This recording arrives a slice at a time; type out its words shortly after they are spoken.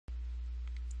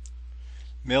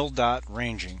Mil-dot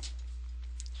ranging.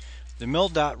 The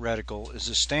mil-dot reticle is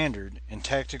the standard in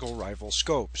tactical rifle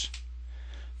scopes.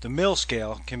 The mil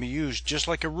scale can be used just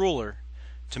like a ruler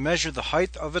to measure the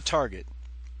height of a target.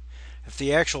 If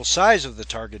the actual size of the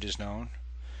target is known,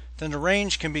 then the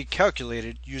range can be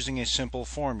calculated using a simple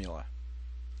formula.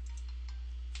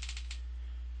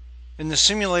 In the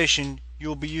simulation, you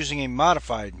will be using a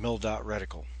modified mil-dot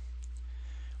reticle.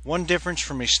 One difference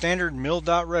from a standard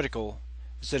mil-dot reticle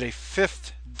is that a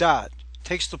fifth dot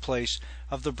takes the place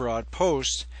of the broad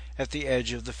post at the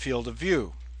edge of the field of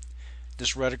view.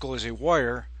 This reticle is a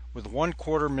wire with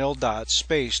 1/4 mil dots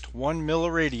spaced 1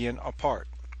 milliradian apart.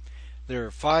 There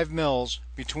are 5 mils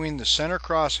between the center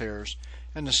crosshairs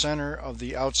and the center of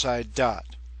the outside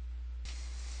dot.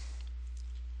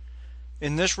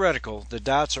 In this reticle, the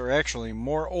dots are actually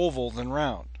more oval than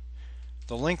round.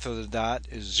 The length of the dot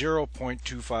is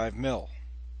 0.25 mil.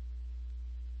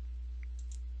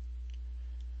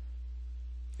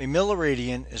 A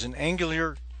milliradian is an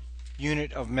angular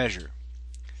unit of measure.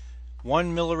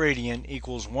 1 milliradian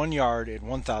equals 1 yard at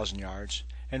 1,000 yards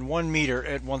and 1 meter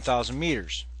at 1,000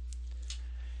 meters.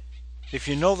 If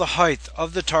you know the height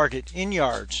of the target in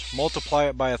yards, multiply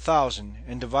it by 1,000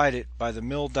 and divide it by the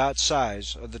mil dot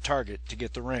size of the target to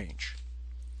get the range.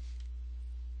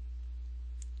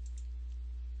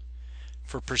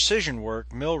 For precision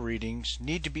work, mil readings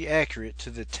need to be accurate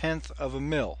to the tenth of a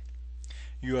mil.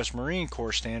 U.S. Marine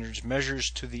Corps standards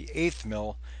measures to the eighth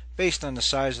mil based on the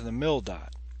size of the mil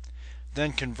dot,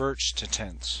 then converts to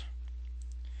tenths.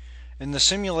 In the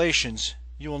simulations,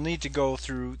 you will need to go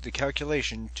through the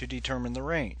calculation to determine the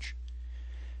range.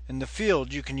 In the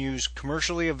field, you can use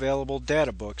commercially available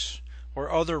data books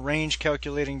or other range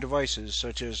calculating devices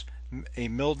such as a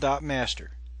mil-dot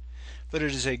master, but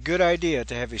it is a good idea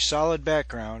to have a solid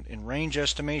background in range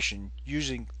estimation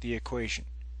using the equation.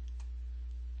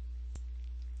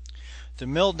 The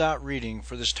mil-dot reading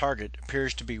for this target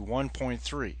appears to be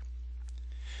 1.3.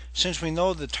 Since we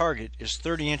know the target is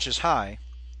 30 inches high,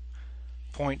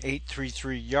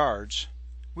 0.833 yards,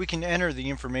 we can enter the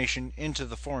information into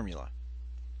the formula.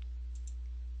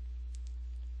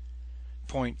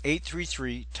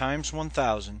 0.833 times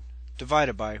 1,000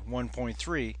 divided by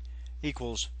 1.3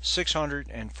 equals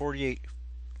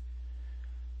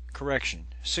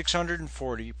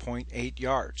 640.8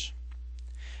 yards.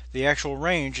 The actual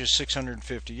range is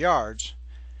 650 yards,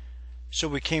 so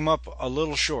we came up a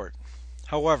little short.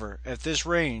 However, at this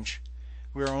range,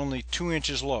 we are only 2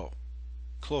 inches low.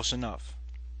 Close enough.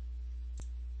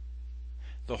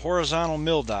 The horizontal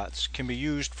mil dots can be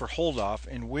used for hold-off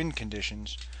in wind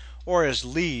conditions or as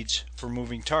leads for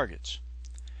moving targets.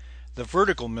 The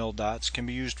vertical mil dots can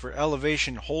be used for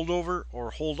elevation holdover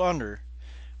or hold under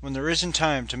when there isn't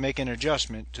time to make an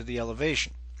adjustment to the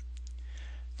elevation.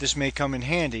 This may come in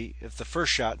handy if the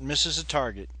first shot misses a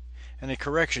target and a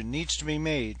correction needs to be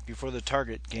made before the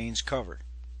target gains cover.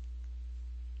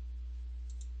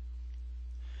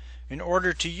 In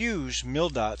order to use mil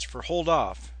dots for hold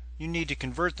off, you need to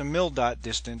convert the mil dot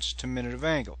distance to minute of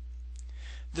angle.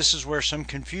 This is where some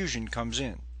confusion comes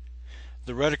in.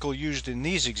 The reticle used in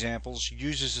these examples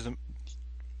uses the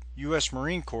U.S.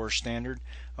 Marine Corps standard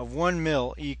of 1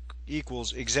 mil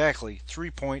equals exactly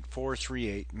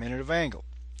 3.438 minute of angle.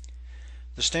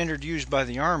 The standard used by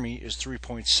the Army is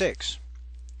 3.6.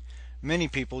 Many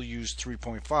people use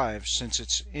 3.5 since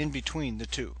it's in between the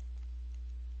two.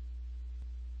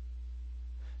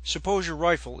 Suppose your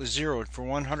rifle is zeroed for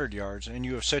 100 yards and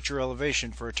you have set your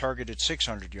elevation for a target at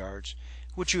 600 yards,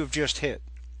 which you have just hit.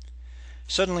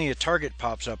 Suddenly a target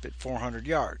pops up at 400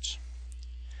 yards.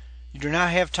 You do not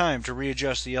have time to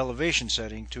readjust the elevation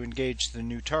setting to engage the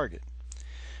new target.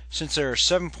 Since there are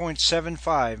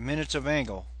 7.75 minutes of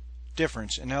angle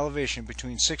difference in elevation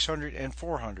between 600 and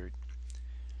 400,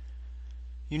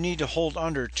 you need to hold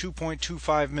under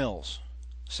 2.25 mils,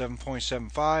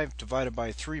 7.75 divided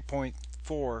by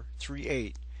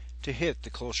 3.438 to hit the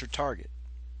closer target.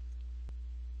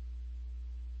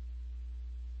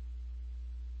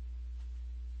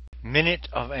 Minute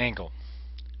of angle,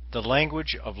 the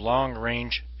language of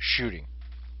long-range shooting.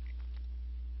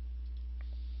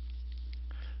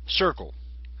 Circle,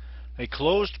 a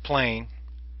closed plane,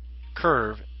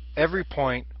 curve, every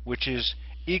point which is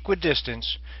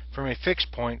equidistant from a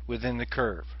fixed point within the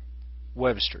curve.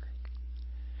 Webster.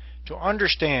 To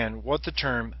understand what the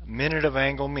term minute of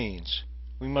angle means,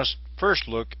 we must first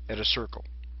look at a circle.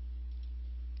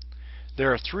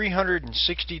 There are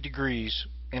 360 degrees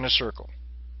in a circle.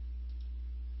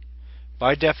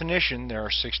 By definition, there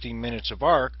are 60 minutes of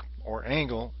arc, or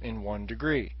angle, in 1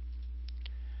 degree.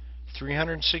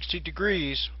 360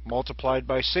 degrees multiplied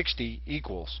by 60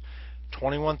 equals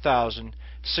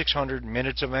 21,600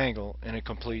 minutes of angle in a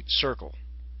complete circle.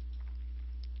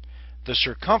 The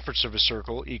circumference of a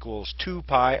circle equals 2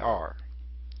 pi r.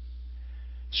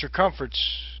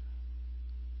 Circumference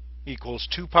equals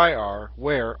 2 pi r,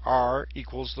 where r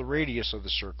equals the radius of the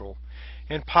circle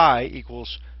and pi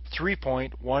equals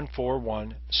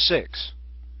 3.1416.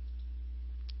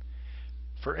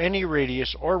 For any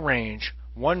radius or range,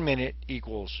 1 minute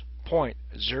equals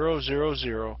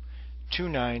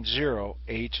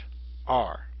 0.0002908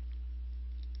 r.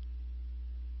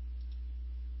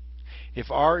 If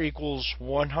r equals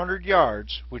 100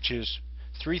 yards, which is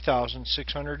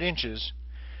 3,600 inches,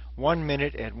 1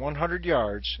 minute at 100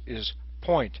 yards is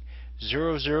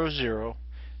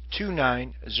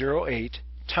 0.0002908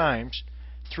 times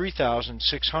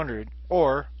 3,600,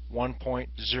 or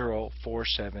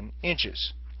 1.047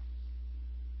 inches.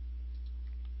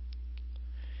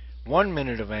 1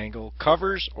 minute of angle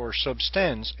covers or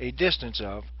subtends a distance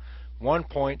of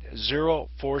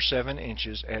 1.047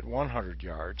 inches at 100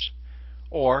 yards,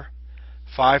 or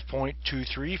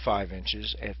 5.235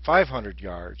 inches at 500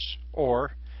 yards,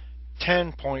 or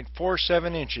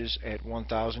 10.47 inches at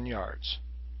 1,000 yards.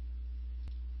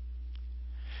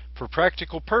 For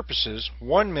practical purposes,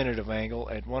 1 minute of angle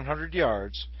at 100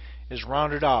 yards is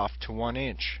rounded off to 1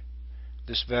 inch.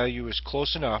 This value is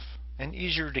close enough and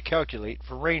easier to calculate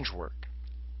for range work.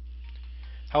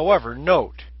 However,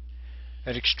 note,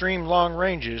 at extreme long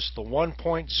ranges, the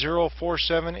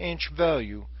 1.047 inch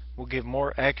value will give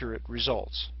more accurate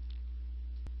results.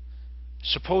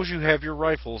 Suppose you have your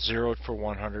rifle zeroed for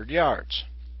 100 yards.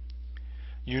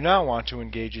 You now want to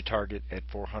engage a target at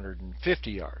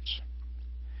 450 yards.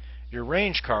 Your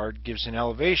range card gives an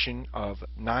elevation of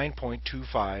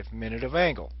 9.25 minute of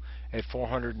angle at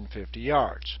 450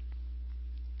 yards.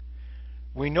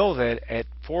 We know that at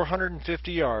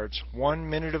 450 yards, 1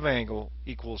 minute of angle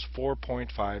equals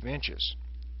 4.5 inches.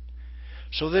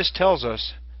 So this tells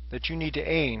us that you need to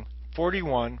aim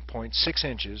 41.6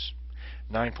 inches,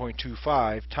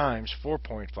 9.25 times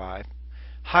 4.5,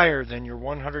 higher than your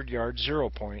 100 yard zero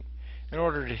point in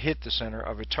order to hit the center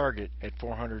of a target at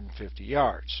 450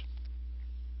 yards.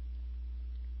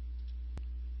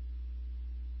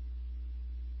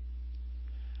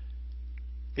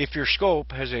 If your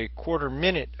scope has a quarter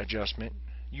minute adjustment,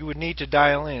 you would need to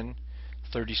dial in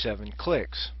 37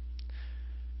 clicks.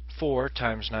 4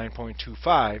 times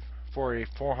 9.25 for a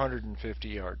 450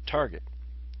 yard target.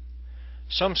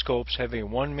 Some scopes have a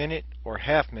 1 minute or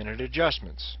half minute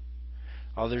adjustments.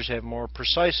 Others have more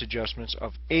precise adjustments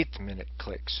of 1/8 minute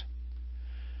clicks.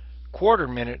 Quarter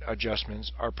minute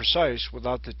adjustments are precise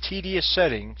without the tedious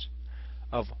settings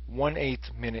of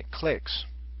 1/8 minute clicks.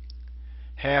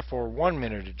 Half or 1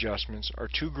 minute adjustments are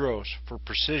too gross for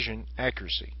precision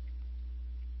accuracy.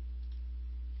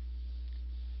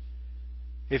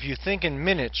 If you think in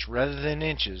minutes rather than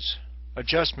inches,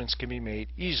 adjustments can be made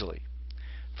easily.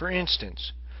 For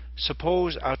instance,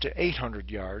 suppose out to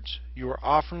 800 yards you are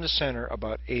off from the center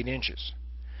about 8 inches.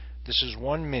 This is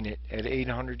 1 minute at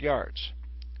 800 yards.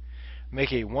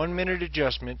 Make a 1 minute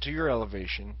adjustment to your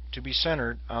elevation to be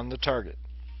centered on the target.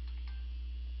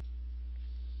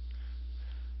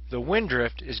 The wind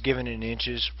drift is given in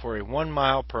inches for a 1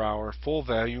 mile per hour full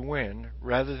value wind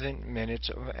rather than minutes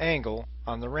of angle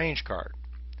on the range card.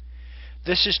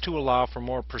 This is to allow for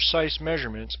more precise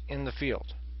measurements in the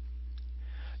field.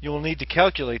 You will need to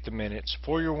calculate the minutes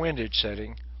for your windage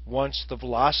setting once the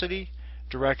velocity,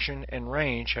 direction, and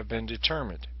range have been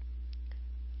determined.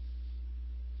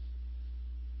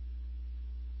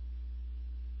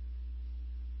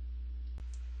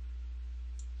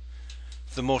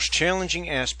 The most challenging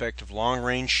aspect of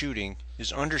long-range shooting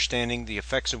is understanding the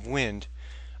effects of wind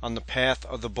on the path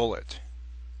of the bullet.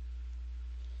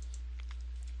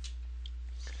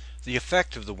 The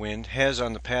effect of the wind has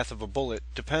on the path of a bullet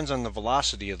depends on the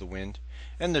velocity of the wind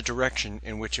and the direction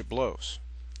in which it blows.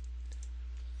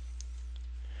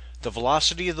 The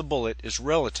velocity of the bullet is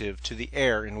relative to the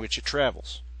air in which it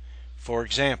travels. For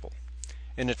example,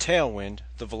 in a tailwind,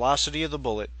 the velocity of the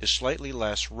bullet is slightly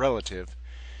less relative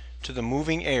to the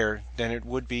moving air than it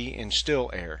would be in still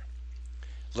air.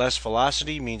 Less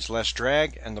velocity means less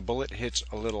drag and the bullet hits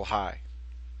a little high.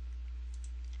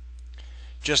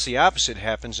 Just the opposite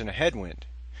happens in a headwind.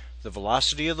 The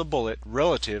velocity of the bullet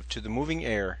relative to the moving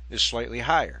air is slightly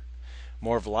higher.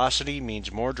 More velocity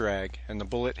means more drag and the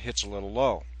bullet hits a little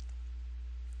low.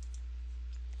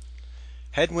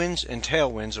 Headwinds and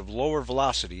tailwinds of lower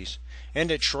velocities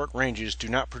and at short ranges do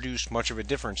not produce much of a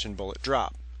difference in bullet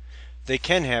drop. They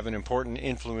can have an important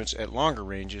influence at longer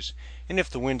ranges and if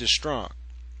the wind is strong.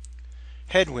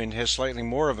 Headwind has slightly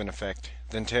more of an effect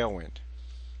than tailwind.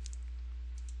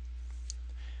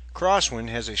 Crosswind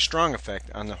has a strong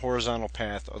effect on the horizontal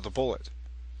path of the bullet.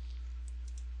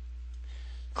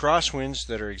 Crosswinds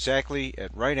that are exactly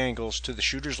at right angles to the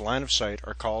shooter's line of sight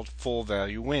are called full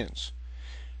value winds.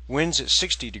 Winds at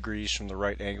 60 degrees from the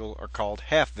right angle are called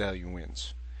half value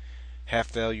winds.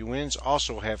 Half value winds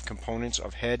also have components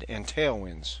of head and tail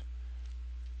winds.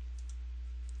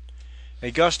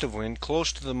 A gust of wind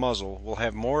close to the muzzle will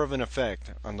have more of an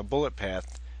effect on the bullet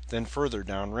path than further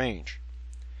down range.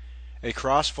 A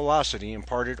cross velocity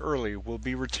imparted early will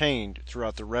be retained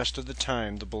throughout the rest of the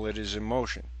time the bullet is in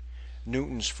motion.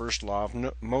 Newton's first law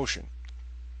of motion.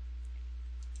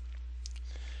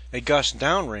 A gust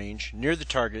downrange near the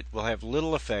target will have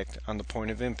little effect on the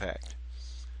point of impact.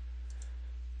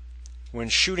 When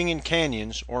shooting in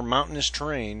canyons or mountainous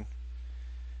terrain,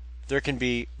 there can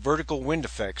be vertical wind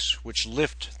effects which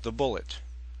lift the bullet.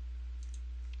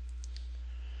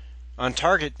 On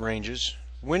target ranges,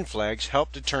 wind flags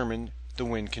help determine the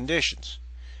wind conditions.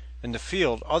 In the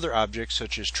field, other objects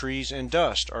such as trees and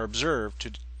dust are observed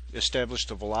to establish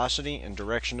the velocity and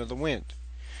direction of the wind.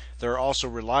 There are also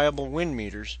reliable wind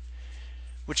meters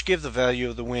which give the value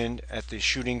of the wind at the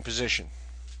shooting position.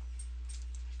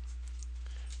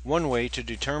 One way to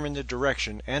determine the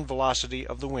direction and velocity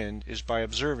of the wind is by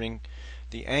observing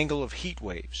the angle of heat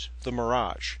waves, the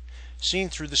mirage, seen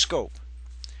through the scope.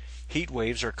 Heat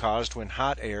waves are caused when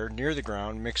hot air near the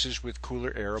ground mixes with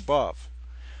cooler air above.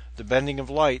 The bending of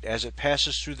light as it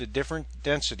passes through the different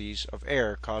densities of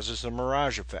air causes the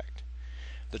mirage effect.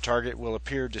 The target will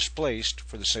appear displaced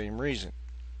for the same reason.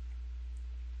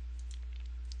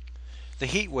 The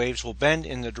heat waves will bend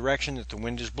in the direction that the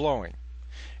wind is blowing.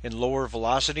 In lower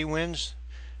velocity winds,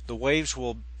 the waves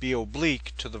will be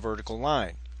oblique to the vertical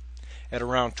line. At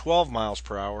around 12 miles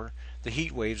per hour, the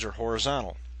heat waves are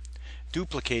horizontal.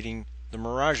 Duplicating the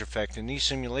mirage effect in these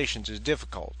simulations is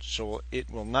difficult, so it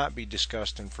will not be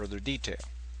discussed in further detail.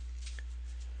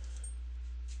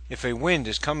 If a wind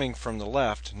is coming from the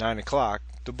left, 9 o'clock,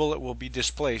 the bullet will be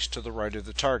displaced to the right of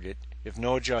the target if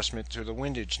no adjustment to the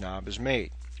windage knob is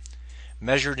made.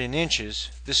 Measured in inches,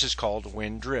 this is called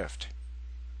wind drift.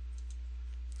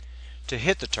 To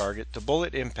hit the target, the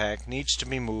bullet impact needs to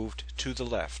be moved to the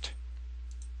left.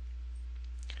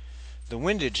 The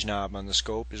windage knob on the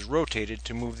scope is rotated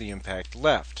to move the impact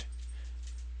left.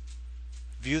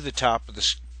 View the top of the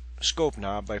scope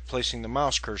knob by placing the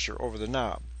mouse cursor over the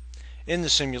knob. In the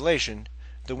simulation,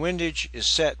 the windage is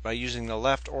set by using the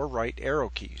left or right arrow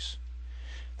keys.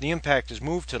 The impact is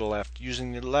moved to the left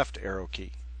using the left arrow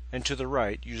key, and to the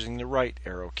right using the right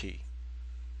arrow key.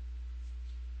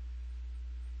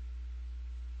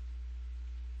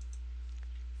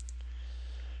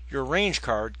 Your range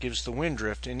card gives the wind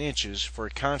drift in inches for a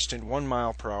constant 1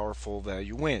 mile per hour full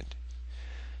value wind.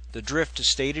 The drift is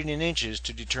stated in inches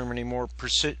to determine a more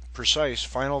precise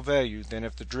final value than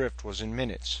if the drift was in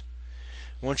minutes.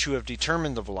 Once you have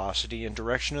determined the velocity and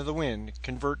direction of the wind,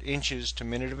 convert inches to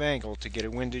minute of angle to get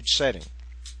a windage setting.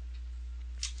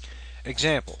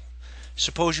 Example: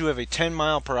 suppose you have a 10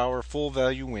 mile per hour full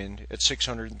value wind at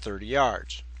 630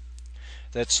 yards.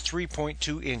 That's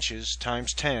 3.2 inches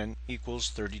times 10 equals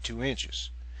 32 inches.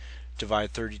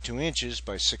 Divide 32 inches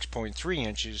by 6.3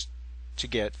 inches to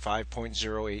get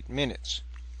 5.08 minutes.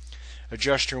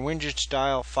 Adjust your windage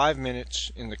dial 5 minutes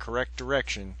in the correct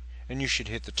direction and you should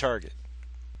hit the target.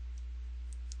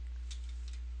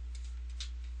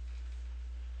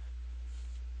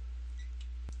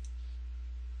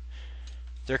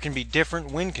 There can be different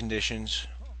wind conditions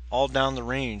all down the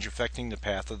range affecting the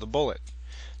path of the bullet.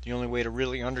 The only way to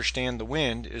really understand the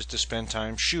wind is to spend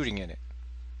time shooting in it.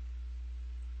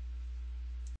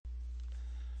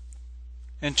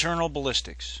 Internal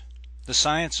ballistics, the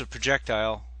science of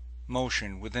projectile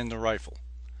motion within the rifle.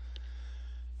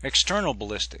 External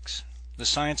ballistics, the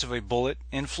science of a bullet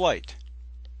in flight.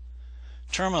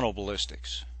 Terminal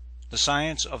ballistics, the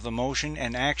science of the motion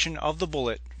and action of the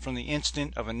bullet from the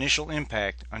instant of initial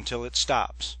impact until it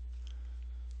stops.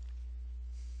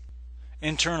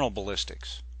 Internal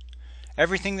ballistics,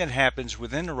 everything that happens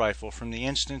within the rifle from the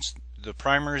instant the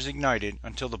primer is ignited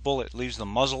until the bullet leaves the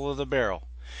muzzle of the barrel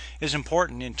is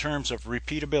important in terms of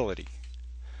repeatability.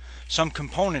 Some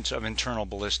components of internal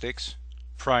ballistics: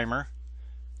 primer,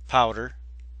 powder,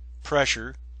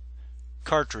 pressure,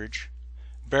 cartridge,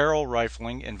 barrel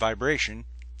rifling and vibration,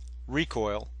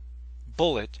 recoil,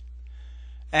 bullet,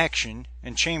 action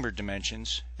and chamber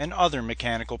dimensions, and other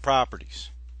mechanical properties.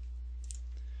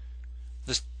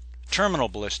 The terminal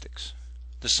ballistics,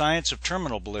 the science of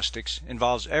terminal ballistics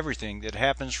involves everything that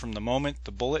happens from the moment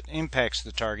the bullet impacts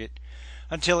the target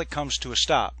until it comes to a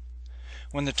stop.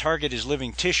 When the target is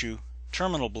living tissue,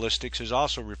 Terminal ballistics is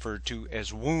also referred to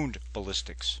as wound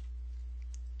ballistics.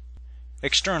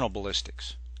 External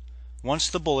ballistics. Once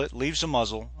the bullet leaves the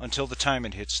muzzle until the time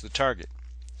it hits the target.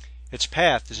 Its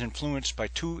path is influenced by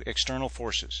two external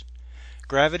forces: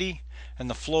 gravity and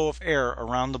the flow of air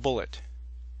around the bullet.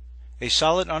 A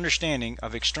solid understanding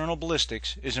of external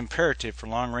ballistics is imperative for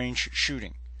long-range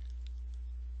shooting.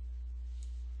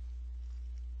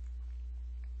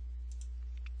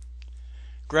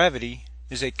 Gravity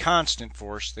is a constant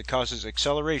force that causes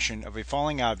acceleration of a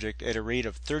falling object at a rate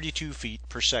of 32 feet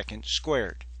per second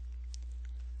squared.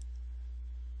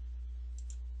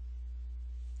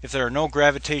 If there are no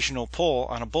gravitational pull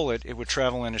on a bullet, it would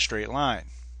travel in a straight line.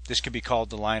 This could be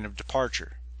called the line of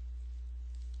departure.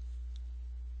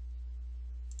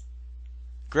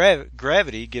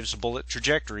 Gravity gives the bullet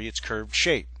trajectory its curved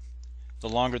shape. The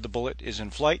longer the bullet is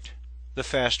in flight, the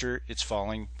faster its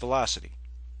falling velocity.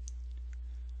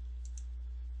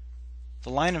 The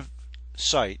line of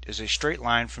sight is a straight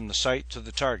line from the sight to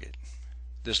the target.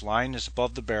 This line is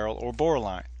above the barrel or bore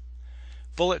line.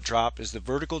 Bullet drop is the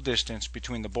vertical distance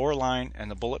between the bore line and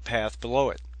the bullet path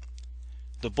below it.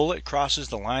 The bullet crosses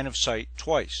the line of sight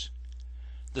twice.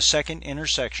 The second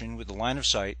intersection with the line of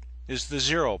sight is the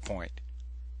 0 point.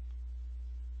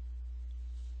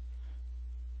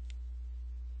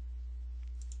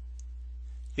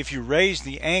 If you raise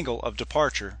the angle of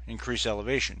departure, increase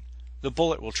elevation, the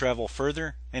bullet will travel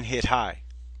further and hit high.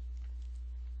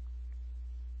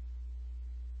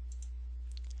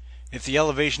 If the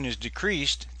elevation is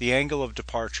decreased, the angle of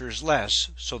departure is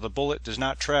less, so the bullet does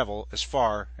not travel as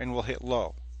far and will hit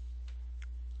low.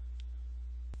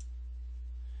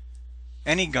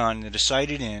 Any gun that is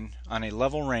sighted in on a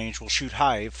level range will shoot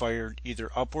high if fired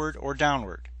either upward or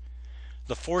downward.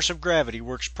 The force of gravity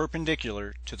works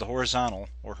perpendicular to the horizontal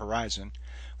or horizon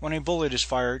when a bullet is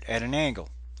fired at an angle.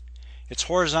 Its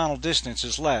horizontal distance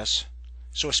is less,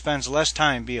 so it spends less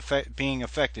time being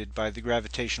affected by the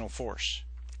gravitational force.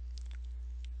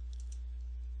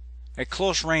 At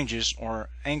close ranges or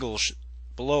angles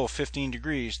below 15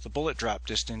 degrees, the bullet drop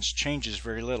distance changes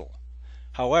very little.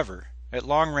 However, at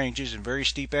long ranges and very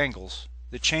steep angles,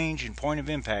 the change in point of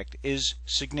impact is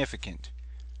significant.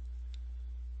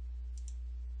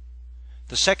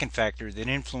 The second factor that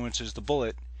influences the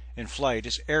bullet in flight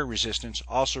is air resistance,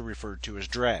 also referred to as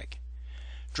drag.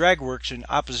 Drag works in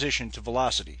opposition to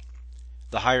velocity.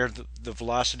 The higher the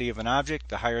velocity of an object,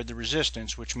 the higher the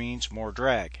resistance, which means more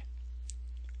drag.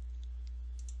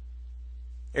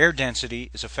 Air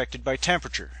density is affected by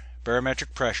temperature,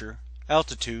 barometric pressure,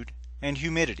 altitude, and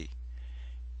humidity.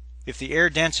 If the air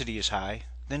density is high,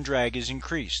 then drag is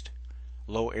increased.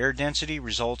 Low air density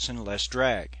results in less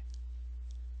drag.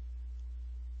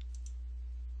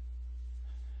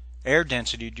 Air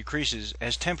density decreases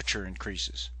as temperature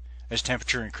increases. As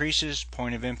temperature increases,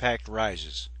 point of impact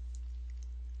rises.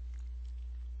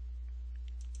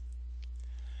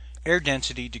 Air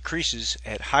density decreases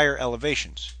at higher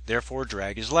elevations, therefore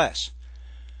drag is less.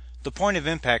 The point of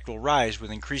impact will rise with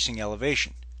increasing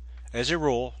elevation. As a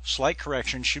rule, slight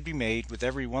corrections should be made with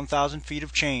every 1,000 feet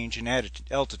of change in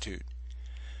altitude.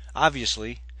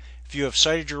 Obviously, if you have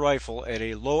sighted your rifle at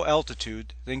a low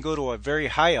altitude, then go to a very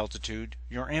high altitude,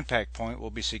 your impact point will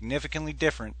be significantly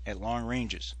different at long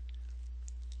ranges.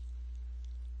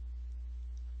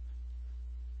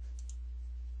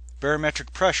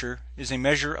 Barometric pressure is a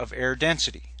measure of air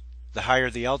density. The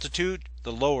higher the altitude,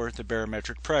 the lower the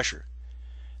barometric pressure.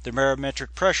 The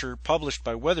barometric pressure published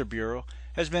by Weather Bureau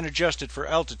has been adjusted for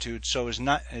altitude, so is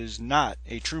not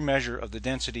a true measure of the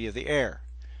density of the air.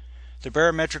 The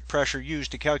barometric pressure used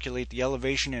to calculate the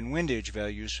elevation and windage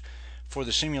values for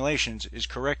the simulations is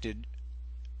corrected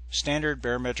standard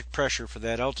barometric pressure for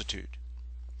that altitude.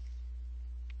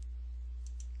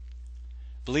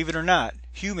 Believe it or not,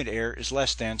 humid air is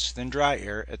less dense than dry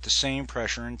air at the same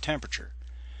pressure and temperature.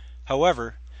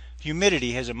 However,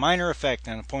 humidity has a minor effect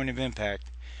on the point of impact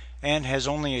and has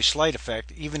only a slight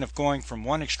effect even if going from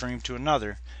one extreme to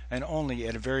another, and only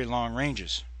at very long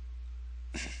ranges.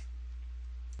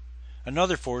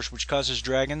 Another force which causes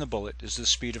drag in the bullet is the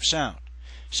speed of sound.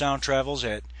 Sound travels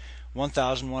at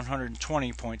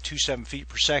 1,120.27 feet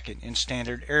per second in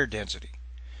standard air density.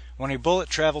 When a bullet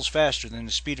travels faster than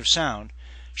the speed of sound,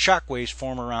 shock waves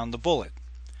form around the bullet.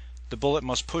 The bullet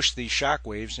must push these shock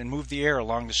waves and move the air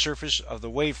along the surface of the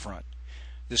wave front.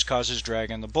 This causes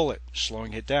drag on the bullet,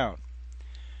 slowing it down.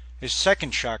 A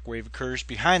second shock wave occurs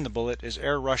behind the bullet as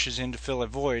air rushes in to fill a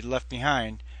void left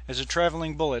behind as a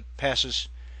traveling bullet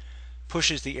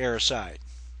pushes the air aside.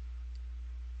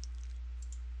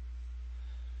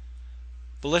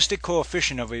 Ballistic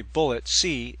coefficient of a bullet,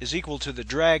 C, is equal to the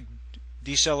drag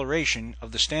deceleration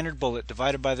of the standard bullet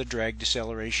divided by the drag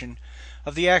deceleration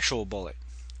of the actual bullet.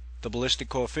 The ballistic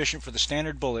coefficient for the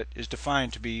standard bullet is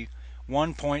defined to be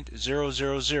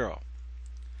 1.000.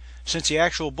 Since the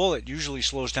actual bullet usually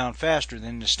slows down faster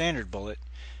than the standard bullet,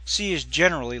 C is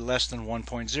generally less than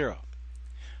 1.0.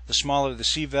 The smaller the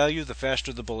C value, the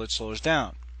faster the bullet slows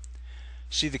down.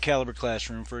 See the Caliber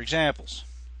Classroom for examples.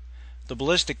 The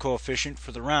ballistic coefficient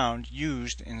for the round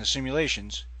used in the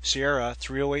simulations, Sierra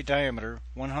 308 diameter,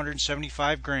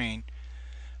 175 grain,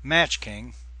 Match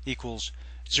King, equals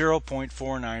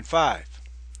 0.495.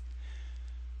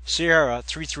 Sierra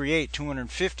 338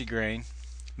 250 grain,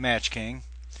 Match King,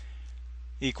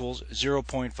 equals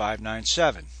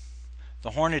 0.597.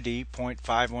 The Hornady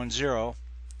 .510,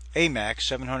 AMAX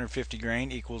 750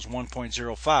 grain equals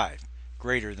 1.05,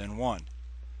 greater than 1.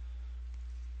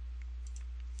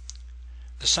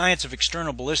 The science of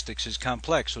external ballistics is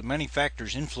complex, with many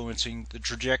factors influencing the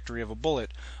trajectory of a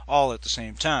bullet all at the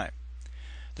same time.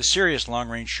 The serious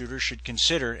long-range shooter should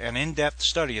consider an in-depth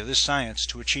study of this science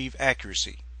to achieve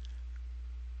accuracy.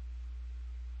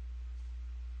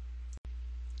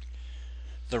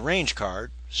 The range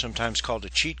card, sometimes called a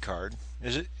cheat card,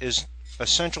 is a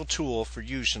central tool for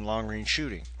use in long-range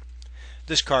shooting.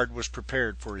 This card was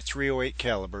prepared for a .308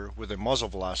 caliber with a muzzle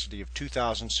velocity of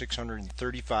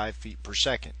 2,635 feet per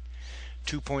second,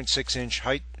 2.6 inch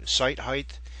sight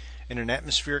height, in an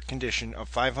atmospheric condition of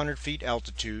 500 feet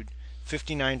altitude,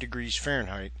 59 degrees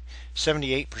Fahrenheit,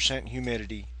 78%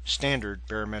 humidity, standard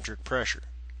barometric pressure.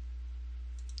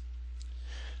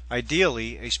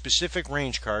 Ideally, a specific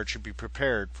range card should be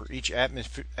prepared for each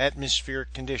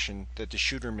atmospheric condition that the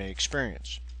shooter may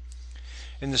experience.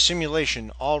 In the simulation,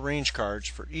 all range cards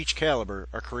for each caliber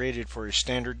are created for a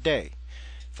standard day,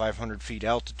 500 feet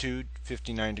altitude,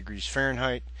 59 degrees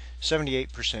Fahrenheit,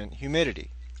 78%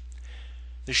 humidity.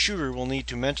 The shooter will need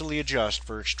to mentally adjust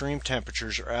for extreme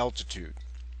temperatures or altitude.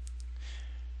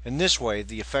 In this way,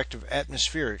 the effect of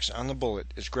atmospherics on the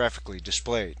bullet is graphically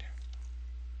displayed.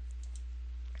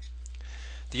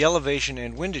 The elevation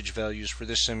and windage values for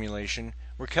this simulation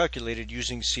were calculated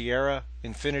using Sierra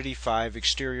Infinity 5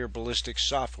 exterior ballistics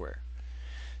software.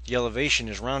 The elevation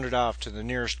is rounded off to the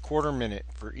nearest quarter minute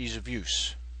for ease of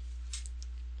use.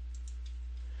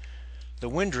 The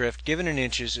wind drift given in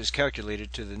inches is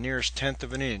calculated to the nearest tenth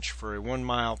of an inch for a 1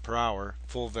 mile per hour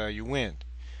full value wind,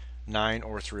 9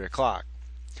 or 3 o'clock.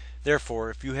 Therefore,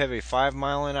 if you have a 5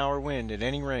 mile an hour wind at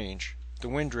any range, the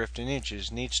wind drift in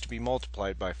inches needs to be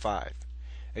multiplied by 5.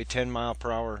 A 10 mile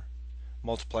per hour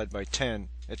multiplied by 10,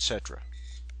 etc.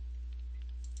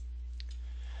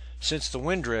 Since the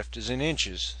wind drift is in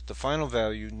inches, the final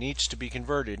value needs to be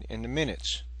converted into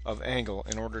minutes of angle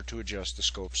in order to adjust the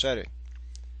scope setting.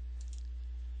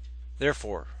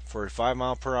 Therefore, for a 5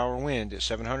 mile per hour wind at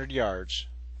 700 yards,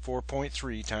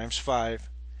 4.3 times 5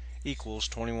 equals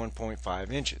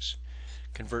 21.5 inches.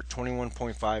 Convert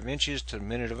 21.5 inches to a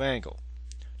minute of angle.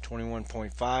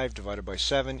 21.5 divided by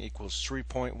 7 equals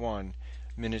 3.1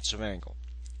 minutes of angle.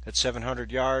 At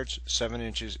 700 yards, 7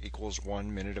 inches equals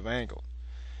 1 minute of angle.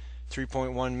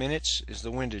 3.1 minutes is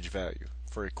the windage value.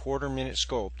 For a quarter minute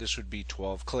scope, this would be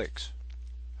 12 clicks.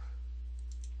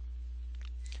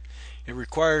 It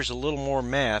requires a little more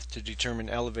math to determine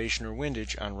elevation or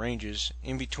windage on ranges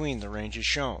in between the ranges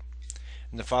shown.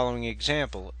 In the following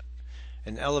example,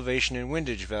 an elevation and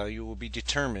windage value will be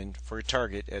determined for a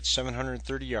target at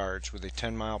 730 yards with a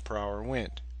 10 mile per hour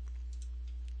wind.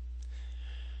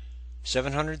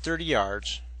 730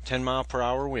 yards, 10 mile per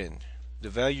hour wind. The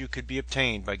value could be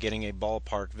obtained by getting a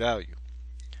ballpark value.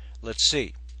 Let's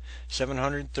see.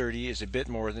 730 is a bit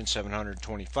more than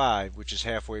 725, which is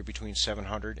halfway between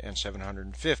 700 and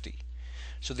 750.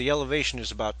 So the elevation is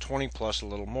about 20 plus a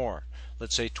little more.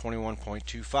 Let's say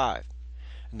 21.25.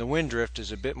 And the wind drift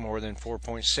is a bit more than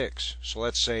 4.6. So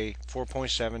let's say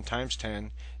 4.7 times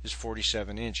 10 is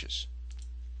 47 inches.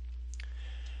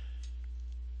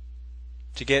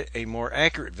 To get a more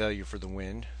accurate value for the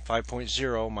wind,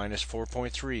 5.0 minus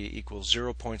 4.3 equals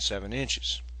 0.7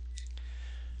 inches.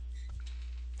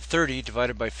 30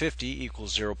 divided by 50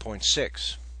 equals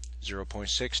 0.6.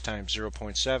 0.6 times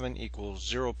 0.7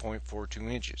 equals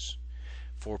 0.42 inches.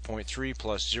 4.3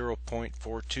 plus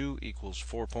 0.42 equals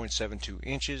 4.72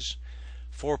 inches.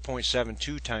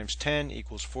 4.72 times 10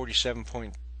 equals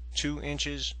 47.2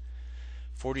 inches.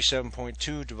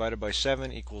 47.2 divided by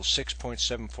 7 equals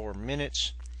 6.74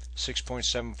 minutes.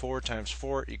 6.74 times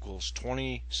 4 equals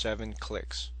 27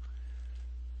 clicks.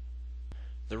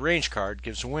 The range card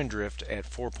gives a wind drift at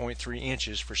 4.3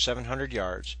 inches for 700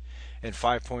 yards and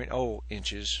 5.0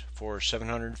 inches for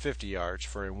 750 yards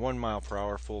for a 1 mile per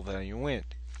hour full value wind.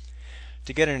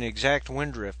 To get an exact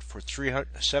wind drift for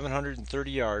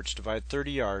 730 yards, divide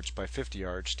 30 yards by 50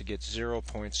 yards to get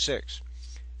 0.6.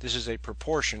 This is a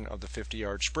proportion of the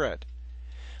 50-yard spread.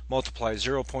 Multiply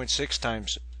 0.6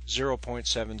 times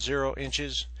 0.70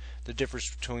 inches, the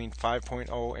difference between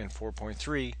 5.0 and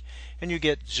 4.3, and you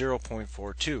get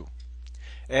 0.42.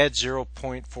 Add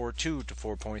 0.42 to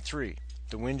 4.3.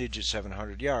 The windage is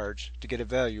 700 yards to get a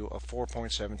value of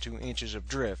 4.72 inches of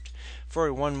drift for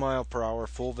a 1 mile per hour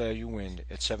full value wind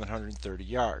at 730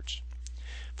 yards.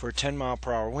 For a 10 mile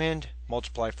per hour wind,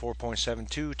 multiply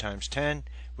 4.72 times 10,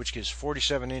 which gives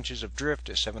 47 inches of drift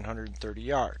at 730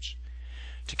 yards.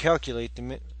 To calculate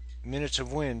the minutes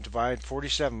of wind, divide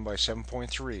 47 by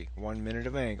 7.3. 1 minute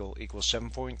of angle equals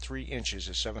 7.3 inches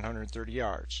at 730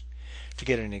 yards. To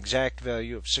get an exact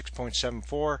value of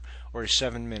 6.74 or a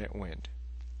 7-minute wind.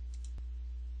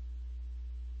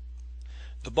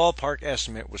 The ballpark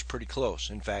estimate was pretty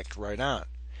close, in fact right on.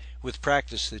 With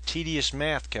practice, the tedious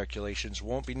math calculations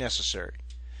won't be necessary.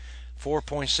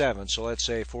 4.7, so let's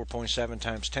say 4.7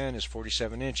 times 10 is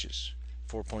 47 inches.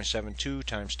 4.72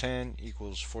 times 10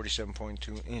 equals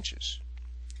 47.2 inches.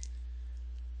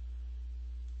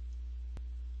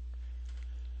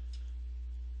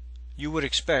 You would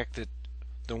expect that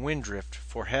the wind drift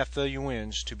for half value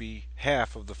winds to be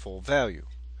half of the full value,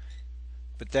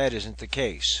 but that isn't the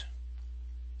case.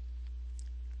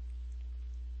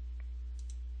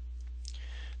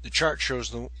 The chart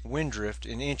shows the wind drift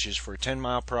in inches for a 10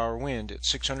 mile per hour wind at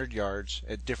 600 yards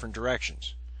at different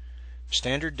directions.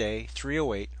 Standard day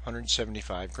 308,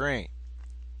 175 grain.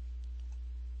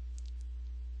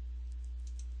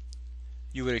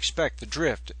 You would expect the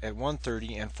drift at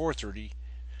 130 and 430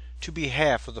 to be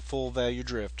half of the full value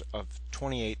drift of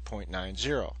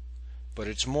 28.90, but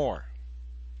it's more.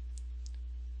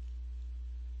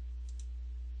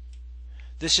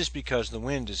 This is because the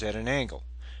wind is at an angle.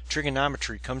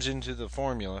 Trigonometry comes into the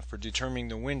formula for determining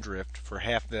the wind drift for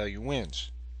half value winds.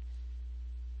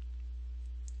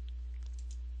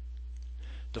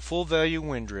 The full value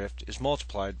wind drift is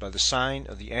multiplied by the sine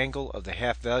of the angle of the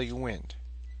half value wind.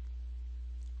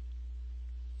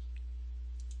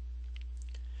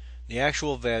 The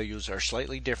actual values are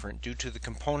slightly different due to the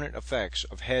component effects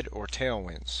of head or tail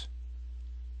winds.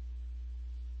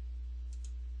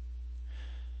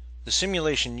 The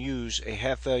simulation used a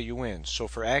half value wind, so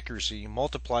for accuracy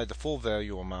multiply the full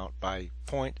value amount by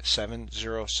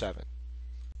 0.707.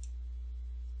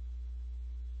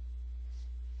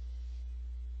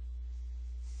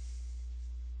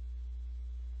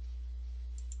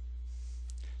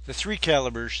 The three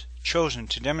calibers chosen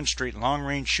to demonstrate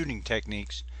long-range shooting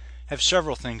techniques have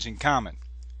several things in common.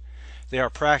 They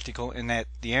are practical in that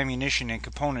the ammunition and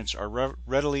components are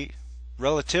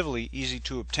relatively easy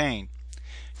to obtain,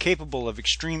 capable of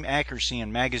extreme accuracy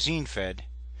and magazine fed.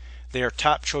 They are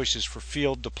top choices for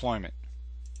field deployment.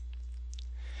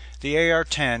 The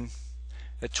AR-10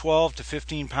 at 12 to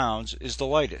 15 pounds is the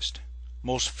lightest,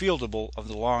 most fieldable of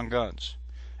the long guns.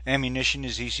 Ammunition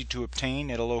is easy to obtain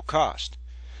at a low cost.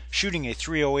 Shooting a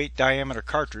 .308 diameter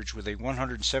cartridge with a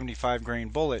 175 grain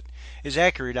bullet is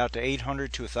accurate out to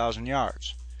 800 to 1,000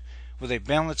 yards. With a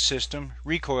balanced system,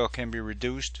 recoil can be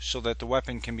reduced so that the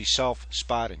weapon can be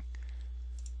self-spotting.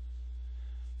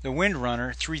 The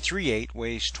Windrunner 338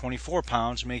 weighs 24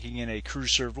 pounds, making it a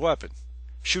crew-served weapon.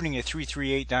 Shooting a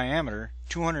 .338 diameter,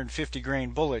 250 grain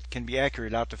bullet can be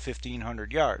accurate out to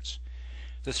 1,500 yards.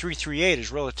 The .338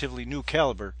 is relatively new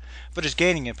caliber, but is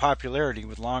gaining in popularity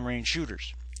with long-range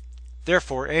shooters.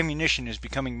 Therefore, ammunition is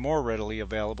becoming more readily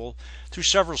available through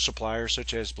several suppliers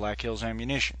such as Black Hills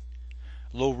Ammunition.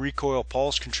 Low recoil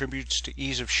pulse contributes to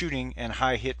ease of shooting and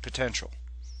high hit potential.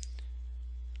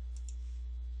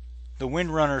 The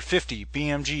Windrunner 50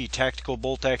 BMG tactical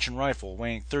bolt-action rifle,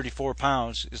 weighing 34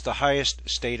 pounds, is the highest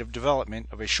state of development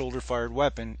of a shoulder-fired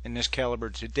weapon in this caliber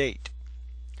to date.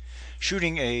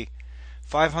 Shooting a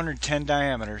 510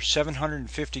 diameter,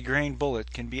 750 grain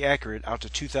bullet can be accurate out to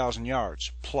 2,000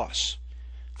 yards plus.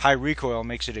 High recoil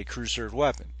makes it a crew-served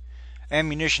weapon.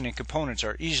 Ammunition and components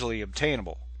are easily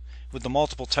obtainable. With the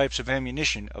multiple types of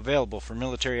ammunition available for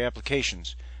military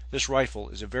applications, this rifle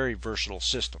is a very versatile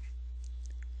system.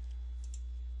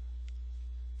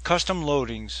 Custom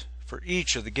loadings for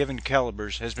each of the given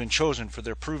calibers has been chosen for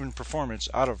their proven performance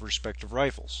out of respective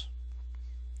rifles.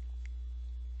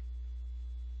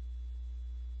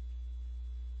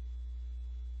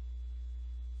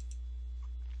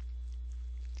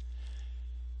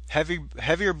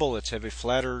 Heavier bullets have a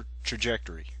flatter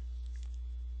trajectory.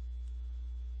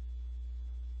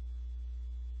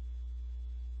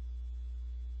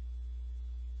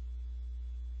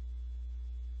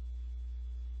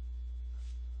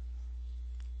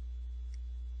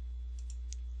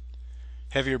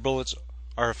 Heavier bullets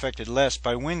are affected less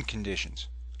by wind conditions.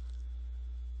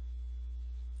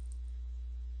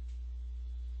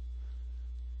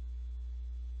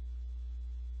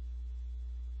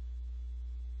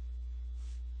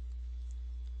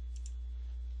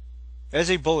 As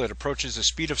a bullet approaches the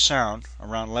speed of sound,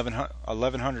 around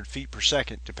 1100 feet per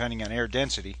second depending on air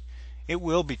density, it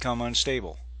will become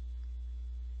unstable.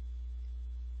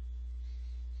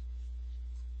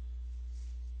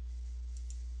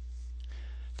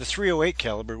 The .308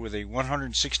 caliber with a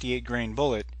 168 grain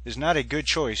bullet is not a good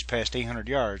choice past 800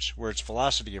 yards where its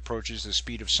velocity approaches the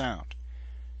speed of sound.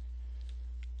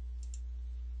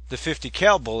 The .50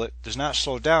 cal bullet does not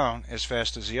slow down as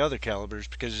fast as the other calibers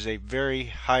because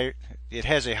it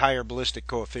has a higher ballistic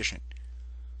coefficient.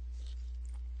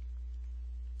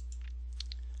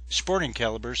 Sporting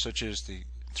calibers such as the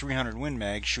 .300 Win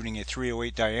Mag shooting a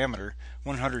 .308 diameter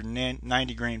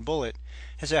 190 grain bullet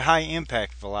has a high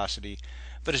impact velocity,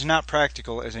 but is not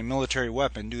practical as a military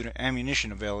weapon due to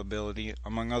ammunition availability,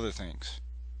 among other things.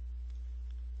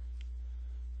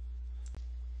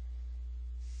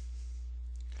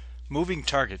 Moving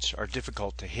targets are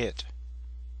difficult to hit.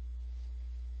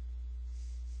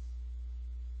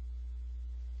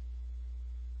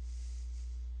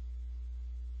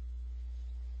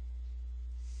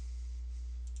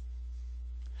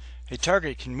 A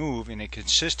target can move in a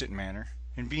consistent manner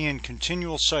and be in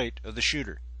continual sight of the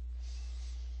shooter.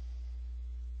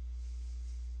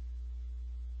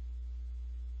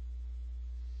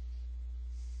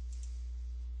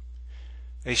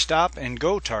 A stop and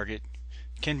go target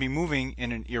can be moving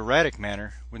in an erratic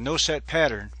manner with no set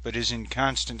pattern but is in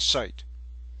constant sight.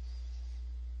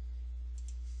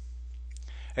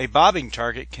 A bobbing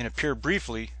target can appear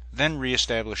briefly, then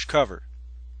re-establish cover.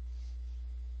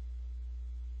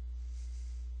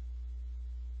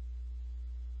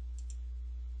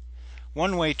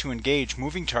 One way to engage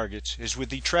moving targets is with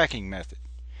the tracking method.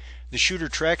 The shooter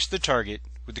tracks the target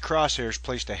with the crosshairs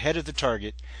placed ahead of the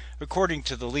target according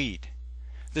to the lead.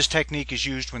 This technique is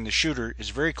used when the shooter is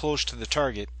very close to the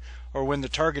target or when the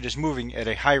target is moving at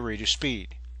a high rate of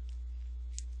speed.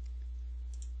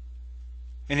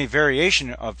 In a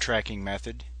variation of tracking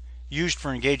method, used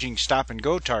for engaging stop and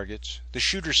go targets, the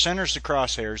shooter centers the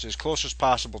crosshairs as close as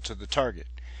possible to the target.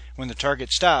 When the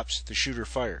target stops, the shooter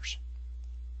fires.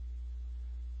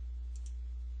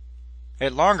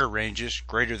 At longer ranges,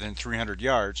 greater than 300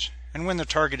 yards, and when the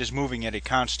target is moving at a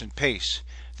constant pace,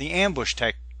 the ambush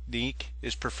technique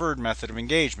is preferred method of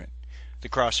engagement. The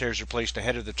crosshairs are placed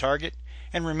ahead of the target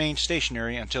and remain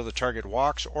stationary until the target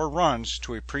walks or runs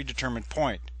to a predetermined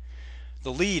point.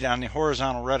 The lead on the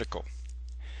horizontal reticle.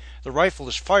 The rifle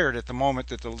is fired at the moment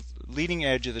that the leading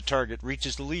edge of the target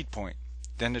reaches the lead point.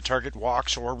 Then the target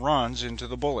walks or runs into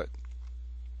the bullet.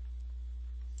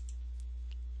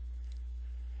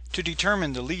 To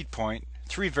determine the lead point,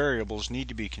 three variables need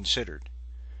to be considered.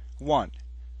 1.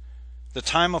 The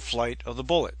time of flight of the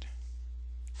bullet.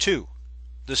 2.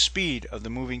 The speed of the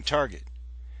moving target.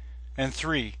 And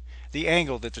 3. The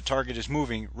angle that the target is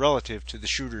moving relative to the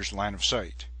shooter's line of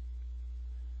sight.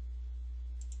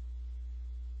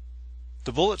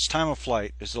 The bullet's time of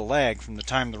flight is the lag from the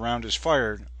time the round is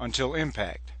fired until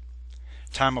impact.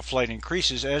 Time of flight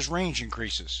increases as range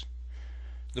increases.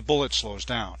 The bullet slows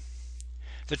down.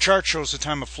 The chart shows the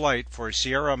time of flight for a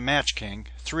Sierra Match King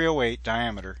 .308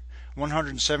 diameter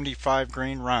 175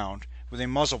 grain round with a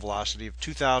muzzle velocity of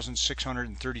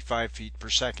 2,635 feet per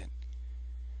second.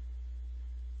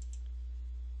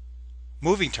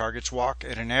 Moving targets walk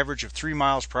at an average of 3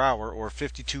 miles per hour or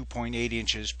 52.8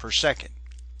 inches per second.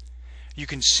 You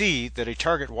can see that a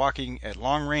target walking at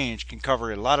long range can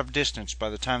cover a lot of distance by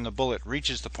the time the bullet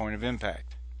reaches the point of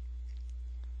impact.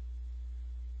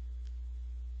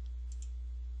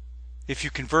 If you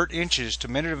convert inches to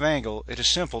minute of angle, it is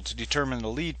simple to determine the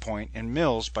lead point in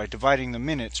mils by dividing the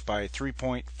minutes by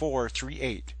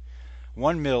 3.438.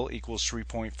 1 mil equals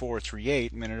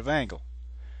 3.438 minute of angle.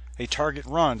 A target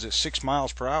runs at 6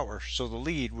 miles per hour, so the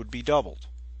lead would be doubled.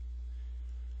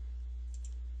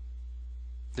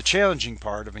 The challenging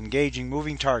part of engaging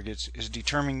moving targets is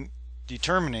determining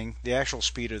the actual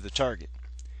speed of the target.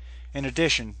 In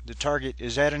addition, the target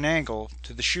is at an angle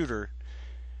to the shooter,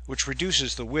 which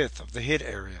reduces the width of the hit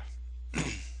area.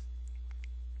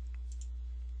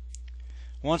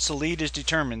 Once the lead is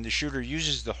determined, the shooter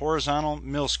uses the horizontal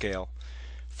mil scale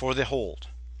for the hold.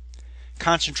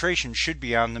 Concentration should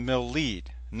be on the mil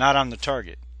lead, not on the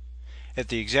target. At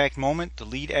the exact moment the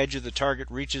lead edge of the target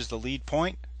reaches the lead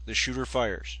point, the shooter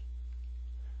fires.